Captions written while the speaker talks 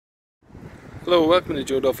Hello, welcome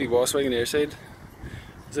to Duffy Volkswagen Airside.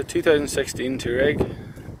 It's a 2016 Touareg.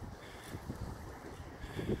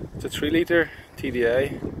 It's a 3 litre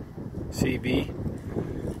TDI CV,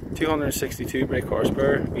 262 brake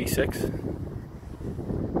horsepower, V6.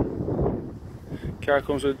 Car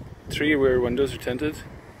comes with 3 rear windows are tinted,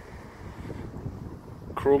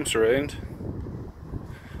 chrome surround,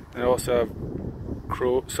 and also have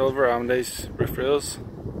silver anodized roof rails.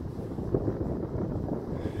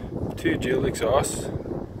 2 dual exhausts,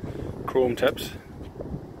 chrome tips.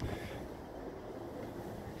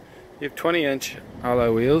 You have 20-inch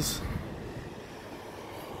alloy wheels.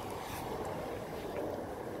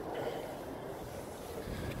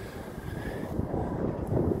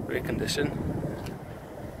 Great condition.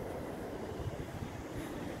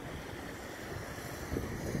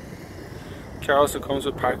 Car also comes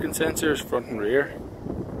with parking sensors front and rear.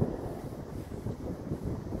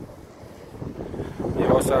 You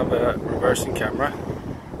also have a reversing camera.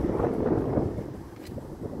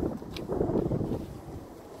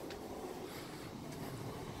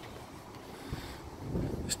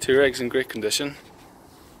 This Touareg's in great condition.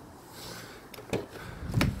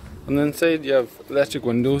 On the inside you have electric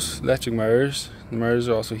windows, electric mirrors. The mirrors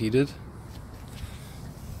are also heated.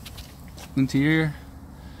 Interior,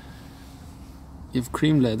 you have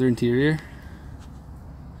cream leather interior,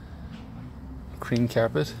 cream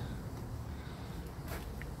carpet.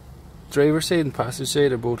 Driver's side and passenger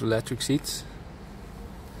side are both electric seats.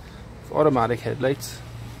 Automatic headlights.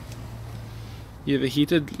 You have a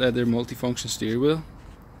heated leather multifunction steering wheel.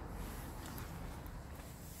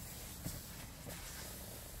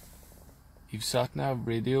 You've sat nav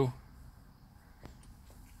radio.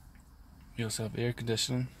 You also have air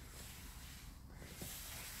conditioning.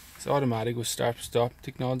 It's automatic with start-stop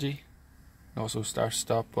technology, and also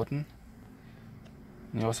start-stop button.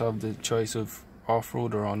 And you also have the choice of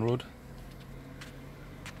off-road or on-road.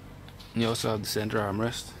 And you also have the center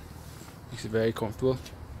armrest. Makes it very comfortable.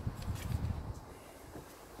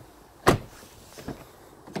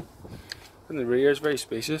 And the rear is very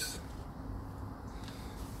spacious.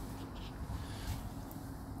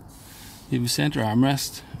 You have a center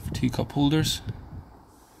armrest for 2 cup holders.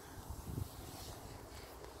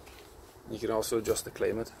 You can also adjust the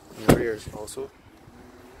climate in the rear also.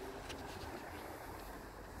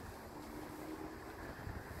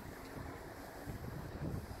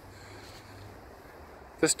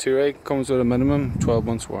 This Touareg comes with a minimum 12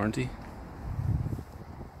 months warranty.